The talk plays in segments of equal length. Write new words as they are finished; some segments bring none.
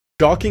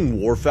Shocking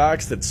war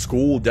facts that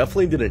school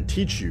definitely didn't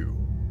teach you.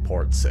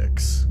 Part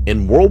 6.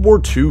 In World War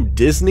II,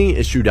 Disney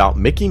issued out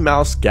Mickey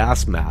Mouse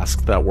gas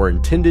masks that were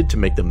intended to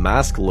make the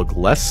mask look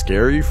less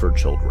scary for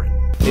children.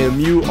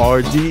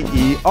 M-U-R-D-E-R-M-O-U-S-E.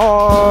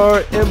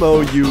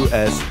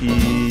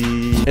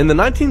 In the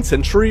 19th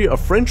century, a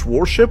French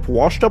warship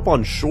washed up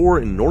on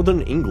shore in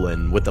northern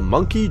England with a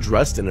monkey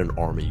dressed in an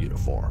army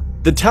uniform.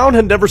 The town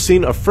had never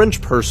seen a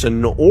French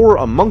person or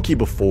a monkey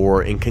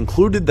before and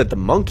concluded that the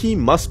monkey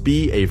must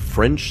be a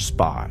French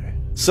spy.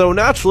 So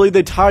naturally,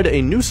 they tied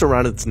a noose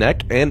around its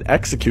neck and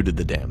executed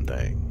the damn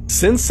thing.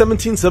 Since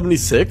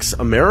 1776,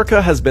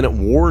 America has been at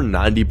war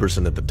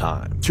 90% of the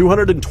time,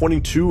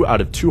 222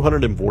 out of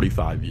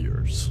 245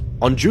 years.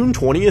 On June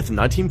 20th,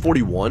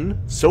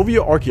 1941,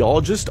 Soviet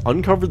archaeologists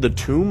uncovered the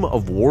tomb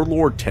of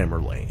warlord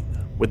Tamerlane,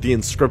 with the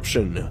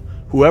inscription,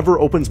 "Whoever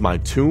opens my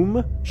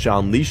tomb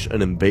shall unleash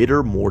an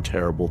invader more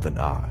terrible than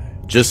I."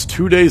 Just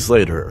 2 days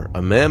later,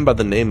 a man by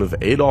the name of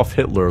Adolf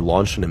Hitler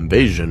launched an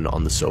invasion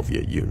on the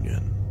Soviet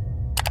Union.